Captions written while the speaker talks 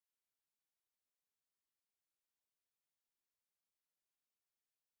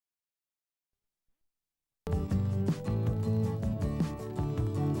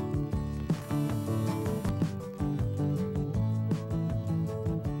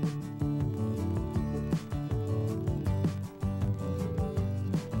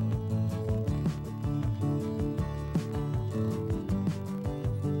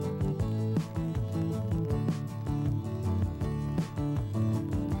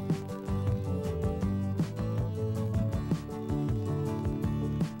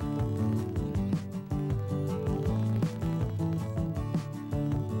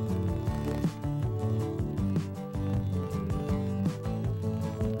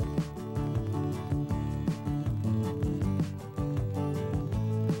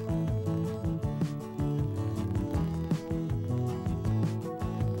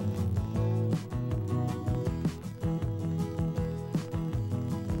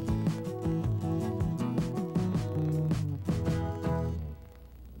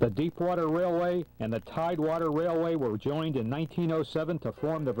The Deepwater Railway and the Tidewater Railway were joined in 1907 to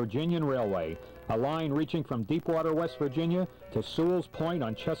form the Virginian Railway, a line reaching from Deepwater, West Virginia to Sewell's Point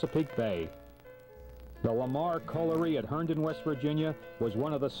on Chesapeake Bay. The Lamar Colliery at Herndon, West Virginia was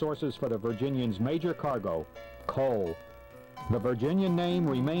one of the sources for the Virginian's major cargo, coal. The Virginian name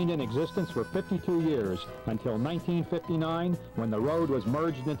remained in existence for 52 years until 1959, when the road was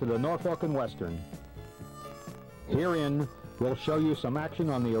merged into the Norfolk and Western. Herein, we'll show you some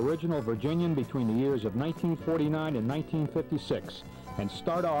action on the original Virginian between the years of 1949 and 1956, and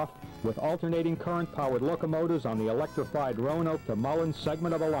start off with alternating current powered locomotives on the electrified Roanoke to Mullins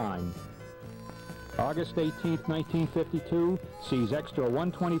segment of the line. August 18, 1952 sees Extra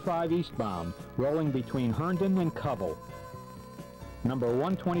 125 eastbound, rolling between Herndon and Covell. Number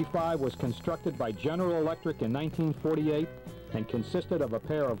 125 was constructed by General Electric in 1948 and consisted of a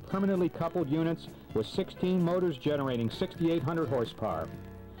pair of permanently coupled units with 16 motors generating 6,800 horsepower.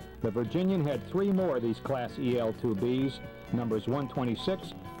 The Virginian had 3 more of these Class EL2Bs, numbers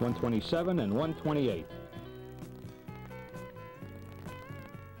 126, 127, and 128.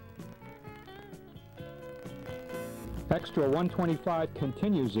 Extra 125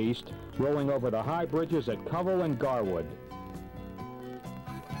 continues east, rolling over the high bridges at Covell and Garwood.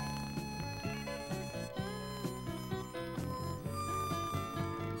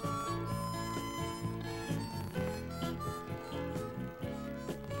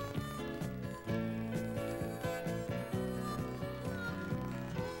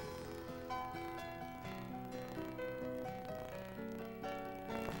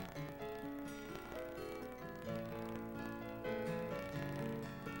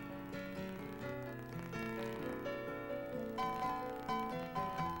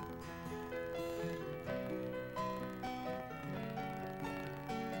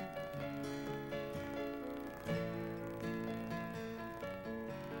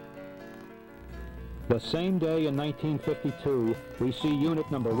 The same day in 1952, we see unit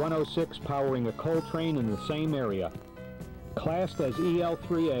number 106 powering a coal train in the same area. Classed as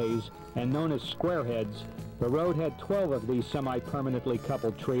EL3As and known as squareheads, the road had 12 of these semi-permanently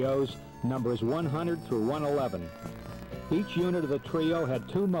coupled trios, numbers 100 through 111. Each unit of the trio had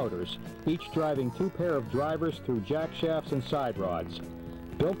 2 motors, each driving 2 pair of drivers through jack shafts and side rods.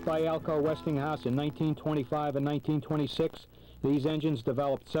 Built by Alco Westinghouse in 1925 and 1926, these engines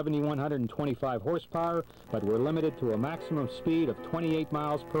developed 7,125 horsepower, but were limited to a maximum speed of 28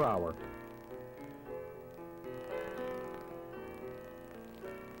 miles per hour.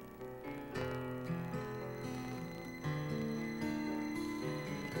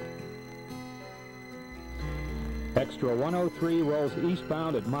 Extra 103 rolls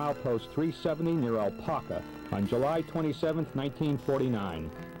eastbound at milepost 370 near Alpaca on July 27,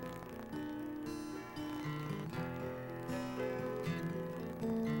 1949.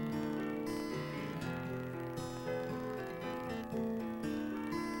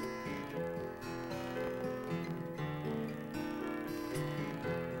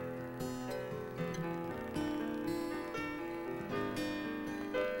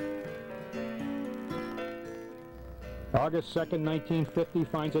 August 2, 1950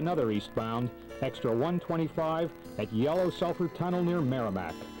 finds another eastbound, Extra 125 at Yellow Sulphur Tunnel near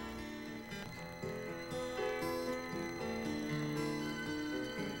Merrimack.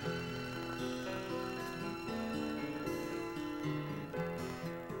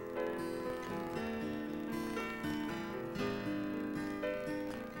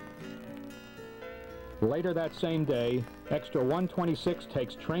 Later that same day, Extra 126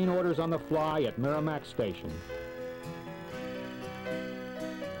 takes train orders on the fly at Merrimack Station.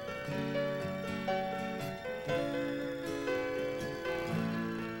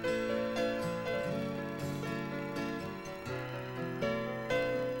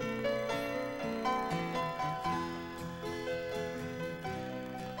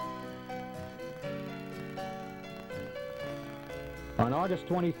 On August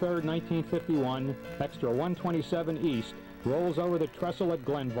 23, 1951, Extra 127 East rolls over the trestle at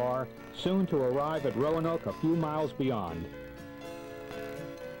Glenvar, soon to arrive at Roanoke a few miles beyond.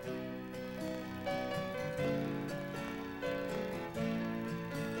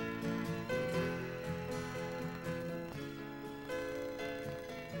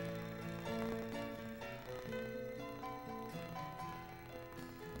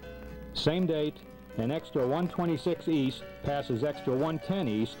 Same date, an Extra 126 East passes Extra 110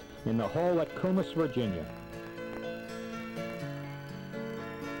 East in the hole at Coomas, Virginia.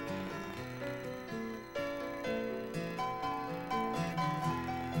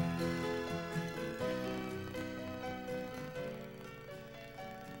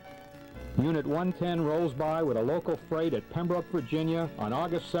 Unit 110 rolls by with a local freight at Pembroke, Virginia on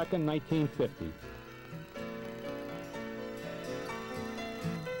August 2nd, 1950.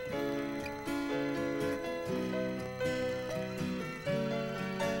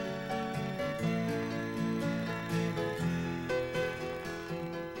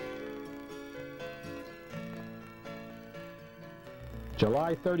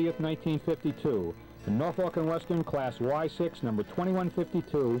 July 30th, 1952, the Norfolk & Western Class Y6 number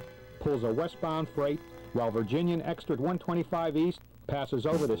 2152 pulls a westbound freight while Virginian Extra 125 East passes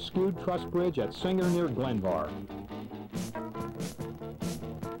over the skewed truss bridge at Singer near Glenvar.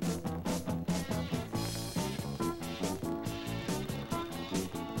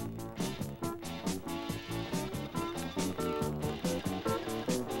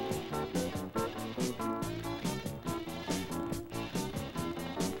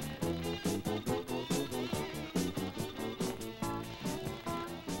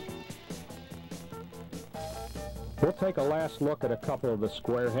 We'll take a last look at a couple of the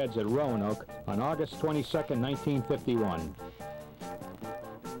square heads at Roanoke on August 22nd, 1951.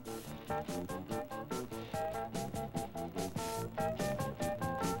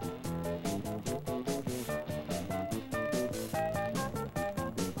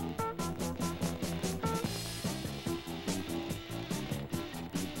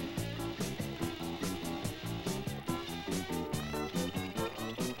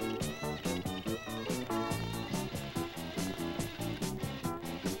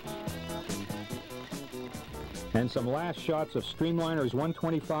 And some last shots of Streamliners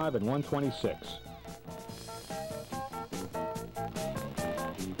 125 and 126.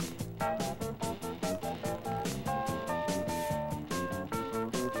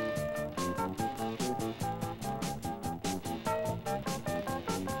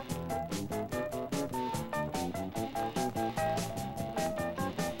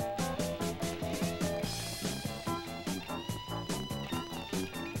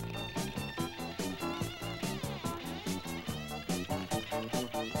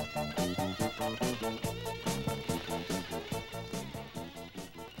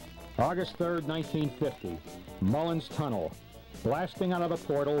 August 3rd, 1950, Mullins Tunnel. Blasting out of the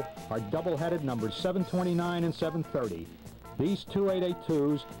portal are double-headed numbers 729 and 730. These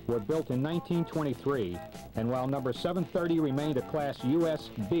 2882s were built in 1923, and while number 730 remained a Class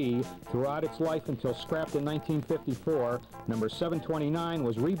US-B throughout its life until scrapped in 1954, number 729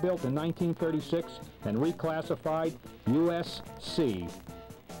 was rebuilt in 1936 and reclassified US-C.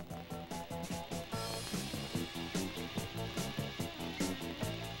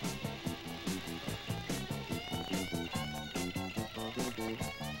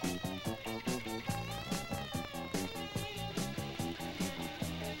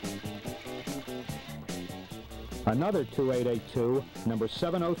 Another 2882, number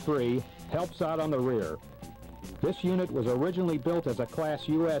 703, helps out on the rear. This unit was originally built as a Class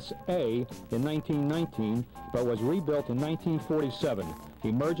USA in 1919, but was rebuilt in 1947,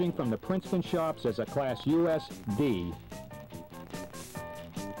 emerging from the Princeton shops as a Class US-D.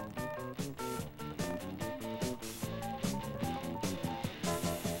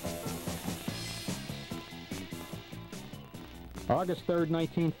 August 3rd,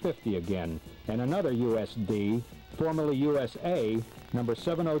 1950 again, and another US-D, formerly USA, number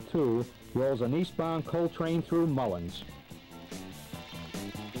 702, rolls an eastbound coal train through Mullins.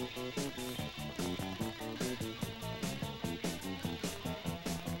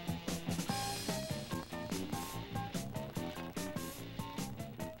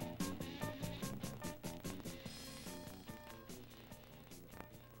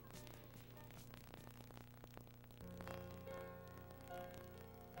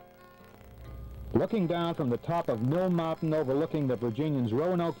 Looking down from the top of Mill Mountain overlooking the Virginian's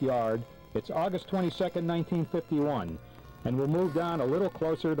Roanoke Yard, it's August 22nd, 1951, and we'll move down a little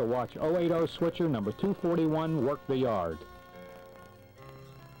closer to watch 080 switcher number 241 work the yard.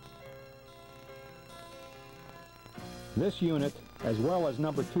 This unit, as well as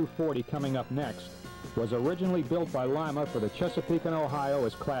number 240 coming up next, was originally built by Lima for the Chesapeake and Ohio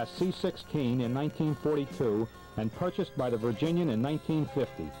as Class C-16 in 1942 and purchased by the Virginian in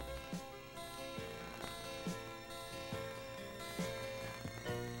 1950.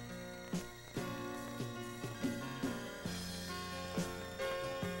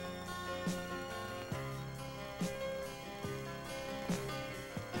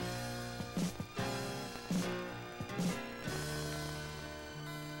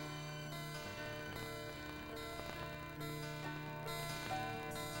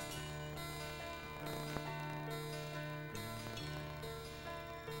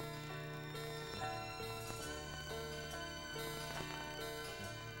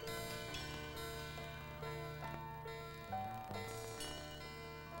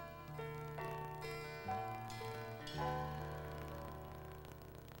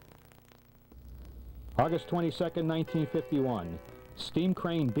 August 22, 1951, steam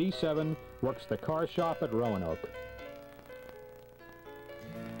crane B7 works the car shop at Roanoke.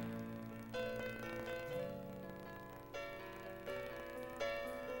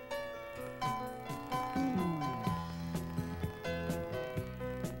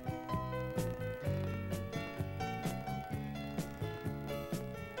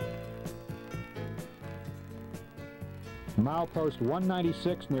 Milepost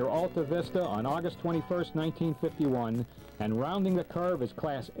 196 near Alta Vista on August 21, 1951, and rounding the curve is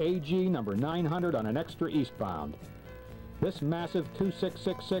Class AG number 900 on an extra eastbound. This massive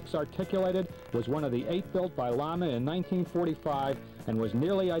 2666 articulated was one of the 8 built by Lama in 1945 and was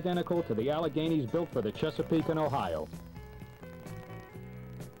nearly identical to the Alleghenies built for the Chesapeake and Ohio.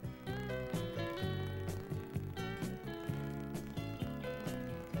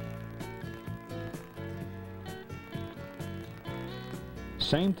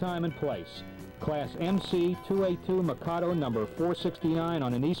 Same time and place. Class MC 282 Mikado number 469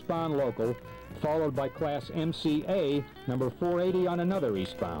 on an eastbound local, followed by Class MCA number 480 on another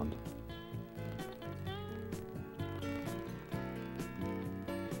eastbound.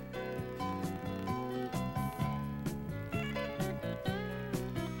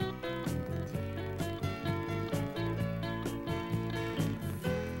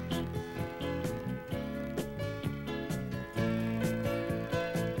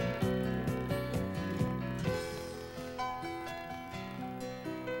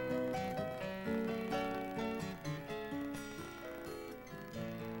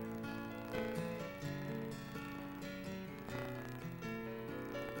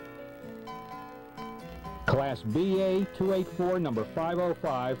 Class BA 284 number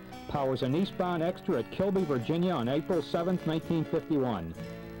 505 powers an eastbound extra at Kilby, Virginia on April 7, 1951.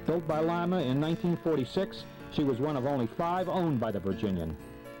 Built by Lima in 1946, she was one of only 5 owned by the Virginian.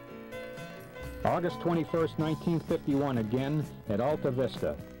 August 21, 1951 again at Alta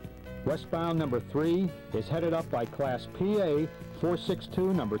Vista. Westbound number 3 is headed up by Class PA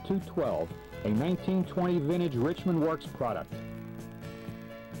 462 number 212, a 1920 vintage Richmond Works product.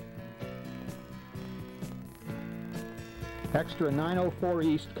 Extra 904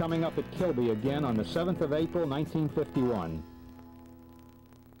 East coming up at Kilby again on the 7th of April, 1951.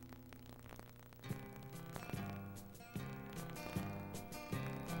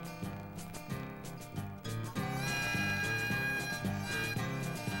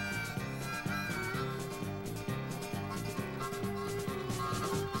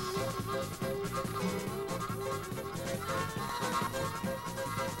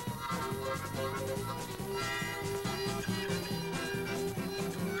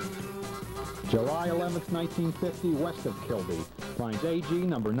 July 11, 1950, west of Kilby, finds AG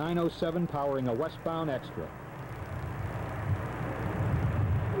number 907 powering a westbound extra.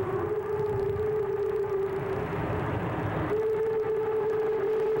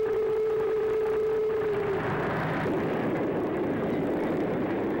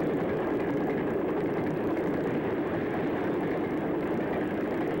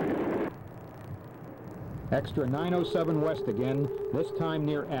 Extra 907 west again, this time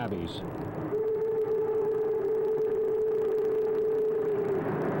near Abby's.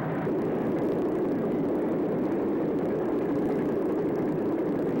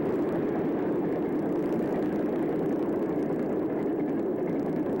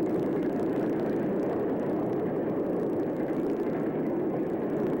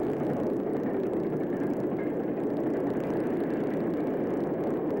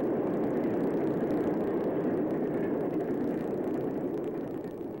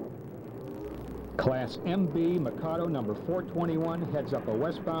 Class MB Mikado number 421 heads up a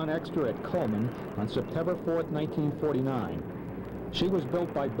westbound extra at Coleman on September 4, 1949. She was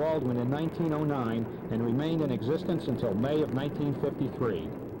built by Baldwin in 1909 and remained in existence until May of 1953.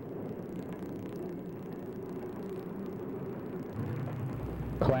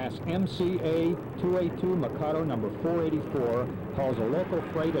 Class MCA 282 Mikado number 484 hauls a local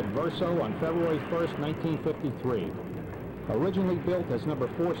freight at Verso on February 1, 1953. Originally built as number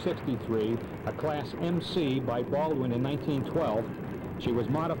 463, a Class MC by Baldwin in 1912, she was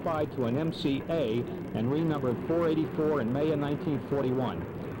modified to an MCA and renumbered 484 in May of 1941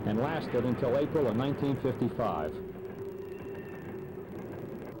 and lasted until April of 1955.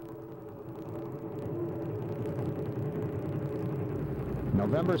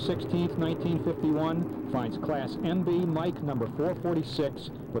 November 16, 1951 finds Class MB Mike number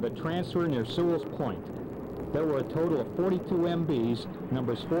 446 with a transfer near Sewell's Point. There were a total of 42 MBs,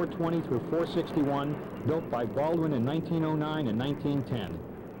 numbers 420 through 461, built by Baldwin in 1909 and 1910.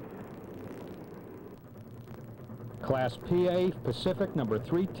 Class PA Pacific number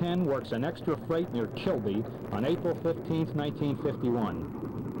 310 works an extra freight near Kilby on April 15, 1951.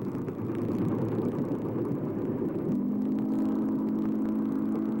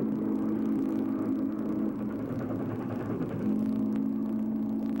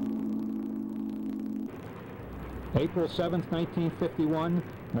 April 7, 1951,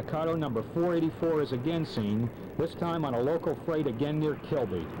 Mikado number 484 is again seen, this time on a local freight again near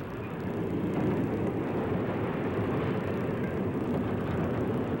Kilby.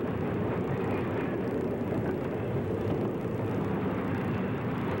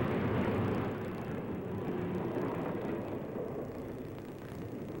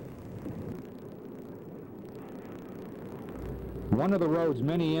 One of the road's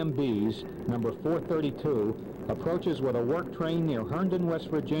many MBs, number 432, approaches with a work train near Herndon, West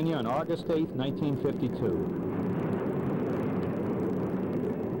Virginia on August 8, 1952.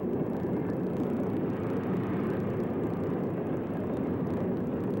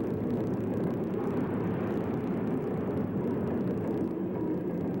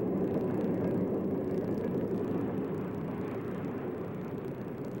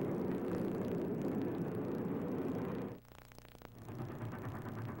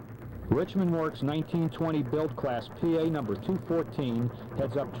 Richmond Works 1920 build class PA number 214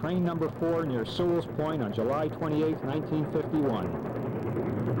 heads up train number 4 near Sewell's Point on July 28, 1951.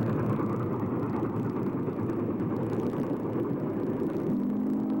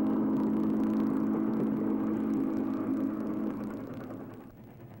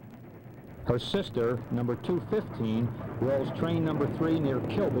 Her sister, number 215, rolls train number 3 near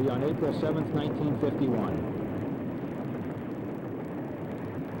Kilby on April 7, 1951.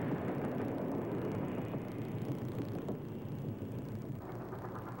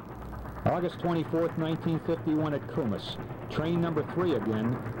 August 24, 1951 at Coomis. Train number 3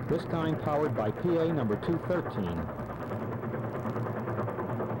 again, this time powered by PA number 213.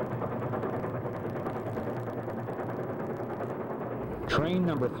 Train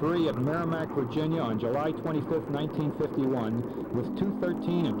number 3 at Merrimack, Virginia on July 25, 1951, with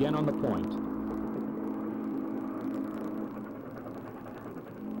 213 again on the point.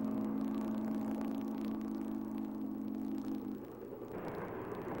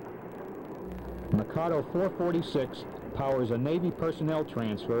 Mikado 446 powers a Navy personnel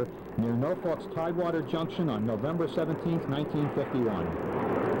transfer near Norfolk's Tidewater Junction on November 17, 1951.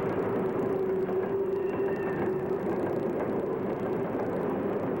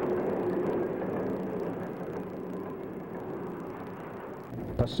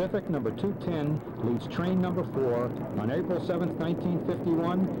 Pacific number 210 leads train number 4 on April 7,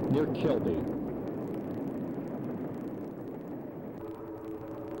 1951 near Kilby.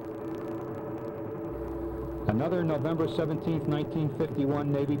 Another November 17,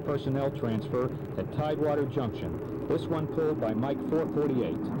 1951 Navy personnel transfer at Tidewater Junction, this one pulled by Mike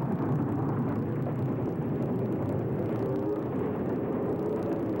 448.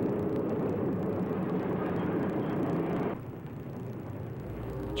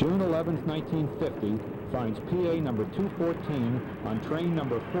 June 11, 1950 finds PA number 214 on train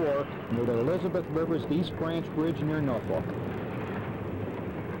number 4 near the Elizabeth River's East Branch Bridge near Norfolk.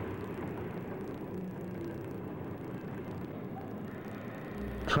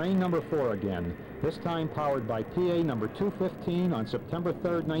 Train number 4 again, this time powered by PA number 215 on September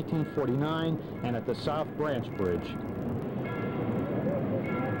 3, 1949 and at the South Branch Bridge.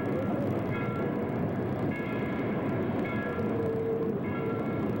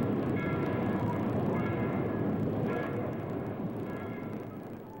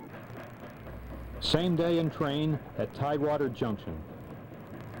 Same day and train at Tidewater Junction.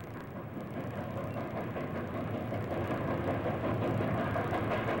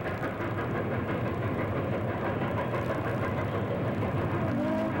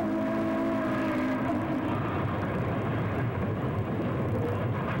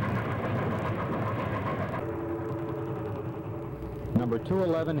 Number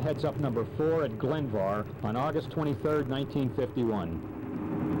 211 heads up number 4 at Glenvar on August 23, 1951.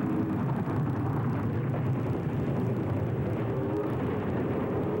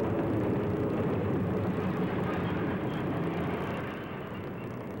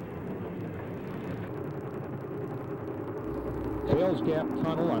 Hales Gap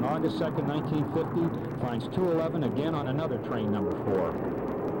Tunnel on August 2, 1950 finds 211 again on another train number 4.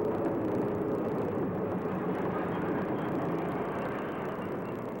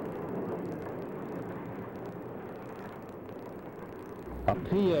 A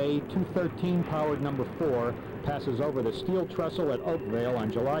PA 213 powered number 4 passes over the steel trestle at Oakvale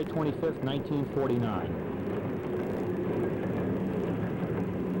on July 25, 1949.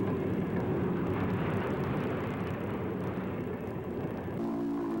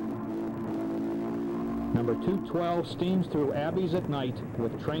 Number 212 steams through Abbeys at night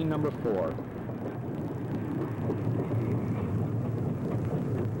with train number 4.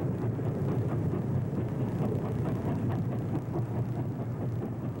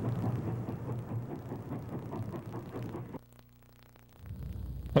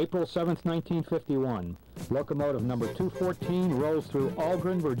 April 7th, 1951, locomotive number 214 rolls through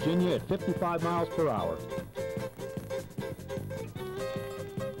Aldrin, Virginia at 55 miles per hour.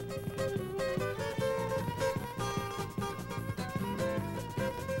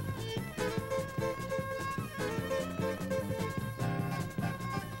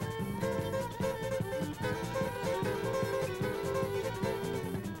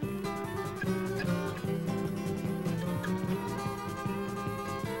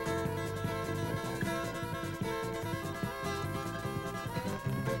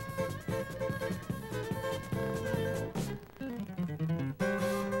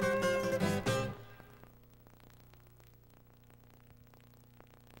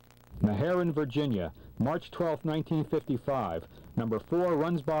 Meharin, Virginia, March 12, 1955. Number 4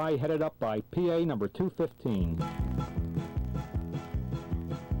 runs by, headed up by PA number 215.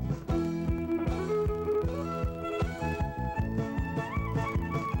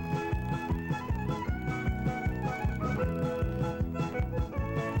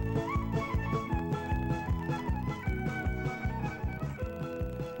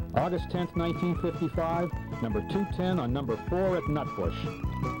 August 10th, 1955, number 210 on number 4 at Nutbush.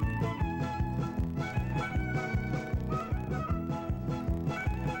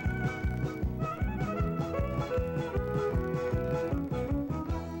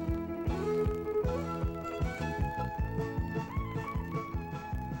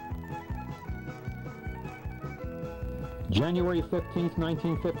 January 15th,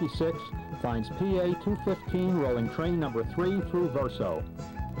 1956, finds PA 215 rolling train number 3 through Verso.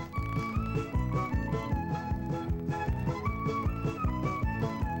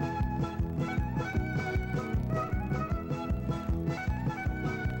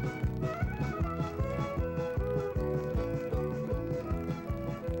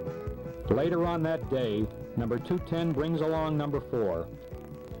 Later on that day, number 210 brings along number 4.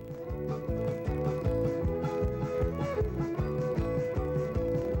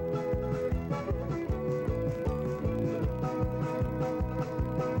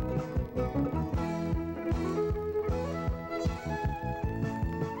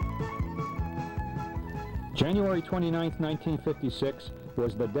 January 29th, 1956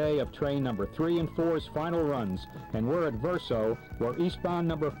 was the day of train number 3 and 4's final runs, and we're at Verso, where eastbound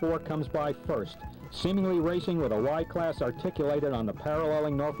number 4 comes by first, seemingly racing with a Y-class articulated on the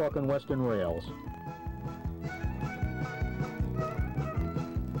paralleling Norfolk and Western rails.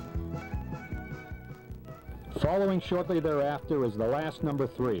 Following shortly thereafter is the last number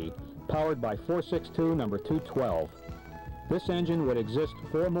 3, powered by 462 number 212. This engine would exist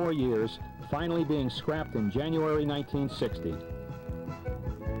 4 more years, finally being scrapped in January 1960.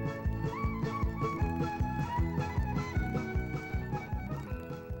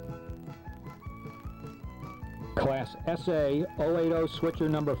 Class SA 080 switcher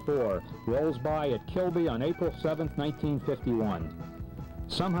number 4 rolls by at Kilby on April 7th, 1951.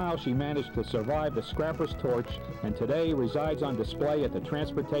 Somehow she managed to survive the scrapper's torch and today resides on display at the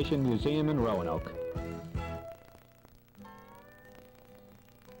Transportation Museum in Roanoke.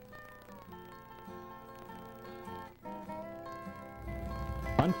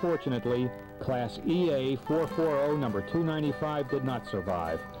 Unfortunately, Class EA 440 number 295 did not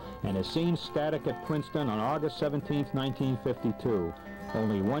survive and is seen static at Princeton on August 17, 1952,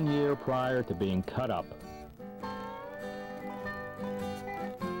 only 1 year prior to being cut up.